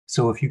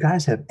So if you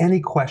guys have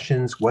any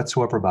questions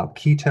whatsoever about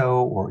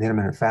keto or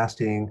intermittent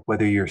fasting,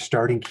 whether you're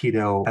starting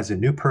keto as a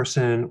new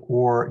person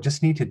or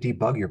just need to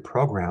debug your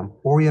program,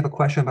 or you have a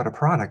question about a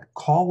product,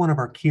 call one of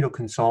our keto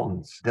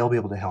consultants. They'll be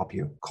able to help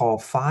you. Call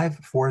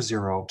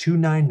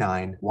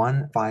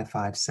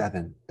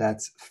 540-299-1557.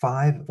 That's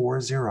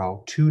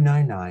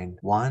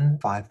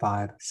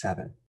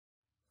 540-299-1557.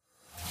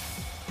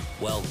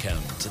 Welcome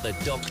to the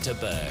Dr.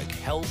 Berg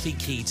Healthy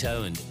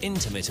Keto and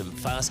Intermittent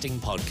Fasting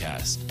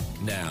Podcast.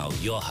 Now,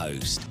 your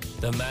host,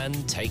 the man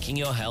taking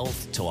your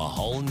health to a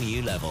whole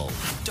new level,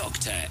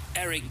 Dr.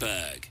 Eric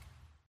Berg.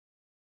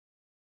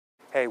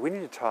 Hey, we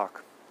need to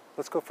talk.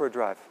 Let's go for a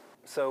drive.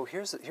 So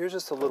here's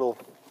just a little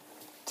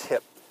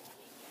tip.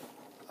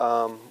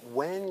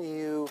 When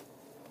you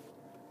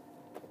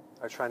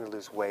are trying to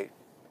lose weight,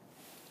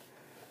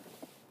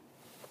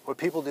 what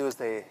people do is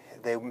they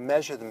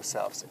measure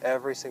themselves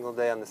every single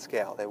day on the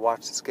scale. They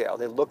watch the scale.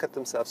 They look at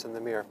themselves in the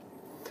mirror.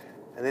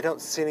 And they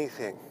don't see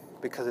anything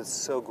because it's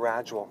so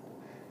gradual.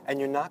 And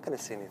you're not going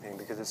to see anything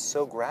because it's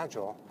so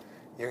gradual.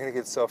 You're going to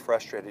get so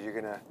frustrated.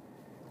 You're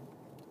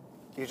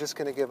just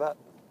going to give up.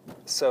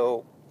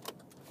 So,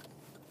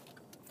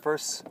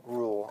 first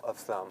rule of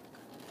thumb,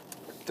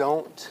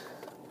 don't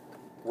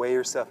weigh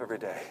yourself every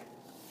day.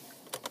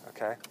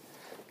 Okay?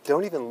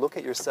 Don't even look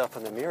at yourself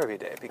in the mirror every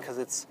day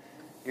because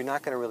you're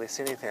not going to really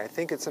see anything. I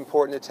think it's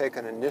important to take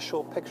an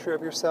initial picture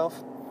of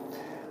yourself.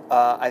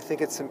 I think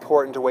it's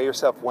important to weigh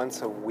yourself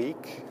once a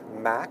week,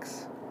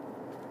 max,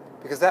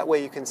 because that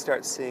way you can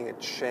start seeing a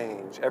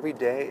change. Every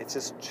day, it's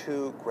just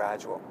too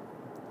gradual.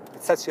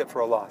 It sets you up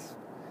for a loss.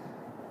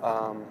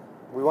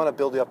 We want to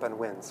build you up on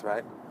wins,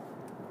 right?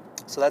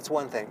 So that's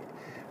one thing.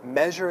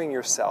 Measuring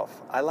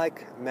yourself. I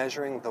like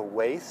measuring the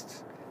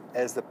waist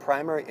as the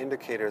primary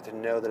indicator to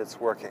know that it's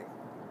working.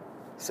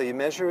 So you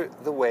measure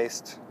the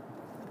waist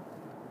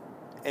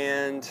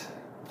and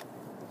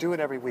do it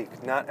every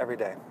week, not every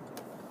day.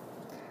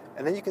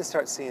 And then you can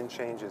start seeing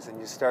changes and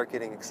you start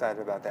getting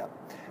excited about that.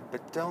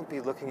 But don't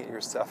be looking at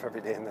yourself every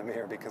day in the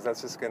mirror because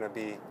that's just going to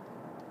be,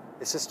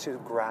 it's just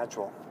too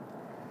gradual.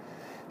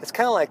 It's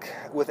kind of like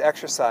with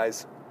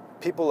exercise.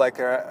 People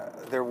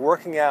they're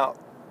working out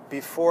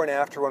before and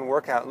after one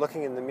workout,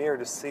 looking in the mirror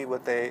to see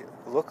what they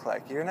look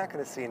like. You're not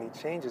going to see any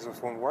changes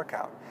with one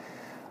workout.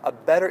 A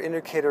better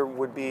indicator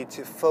would be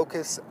to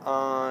focus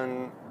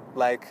on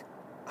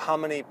how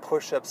many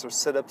push-ups or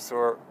sit-ups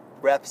or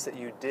reps that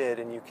you did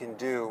and you can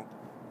do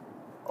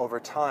over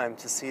time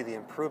to see the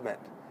improvement.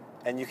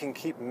 And you can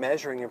keep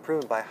measuring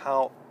improvement by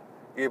how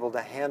you're able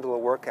to handle a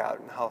workout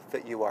and how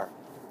fit you are.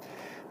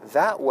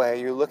 That way,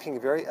 you're looking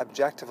very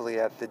objectively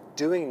at the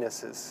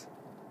doingnesses,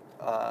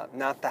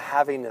 not the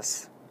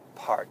haviness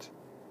part.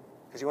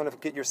 Because you want to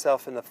get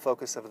yourself in the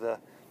focus of the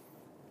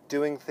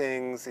doing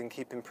things and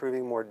keep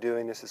improving more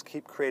doingnesses,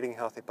 keep creating a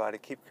healthy body,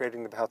 keep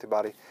creating the healthy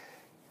body,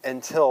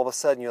 until all of a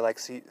sudden you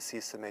see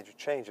some major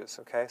changes,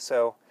 okay?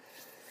 So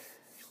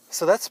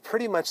that's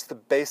pretty much the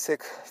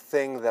basic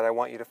thing that I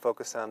want you to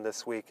focus on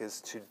this week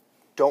is to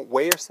don't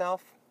weigh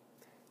yourself,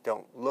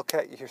 don't look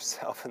at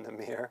yourself in the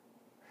mirror.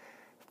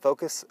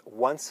 Focus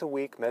once a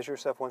week, measure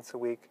yourself once a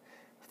week.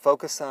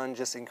 Focus on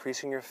just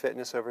increasing your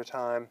fitness over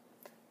time.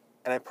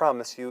 And I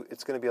promise you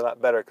it's going to be a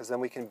lot better because then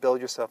we can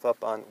build yourself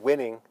up on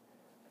winning,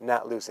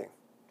 not losing.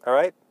 All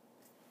right?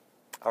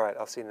 All right,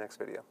 I'll see you in the next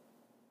video.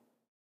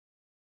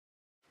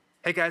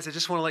 Hey guys, I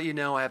just want to let you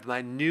know I have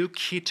my new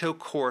keto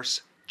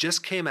course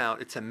just came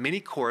out. It's a mini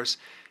course.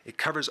 It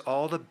covers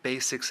all the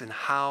basics and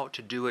how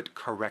to do it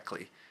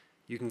correctly.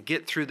 You can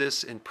get through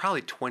this in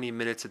probably 20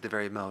 minutes at the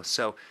very most.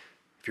 So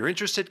if you're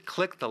interested,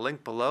 click the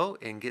link below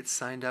and get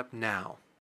signed up now.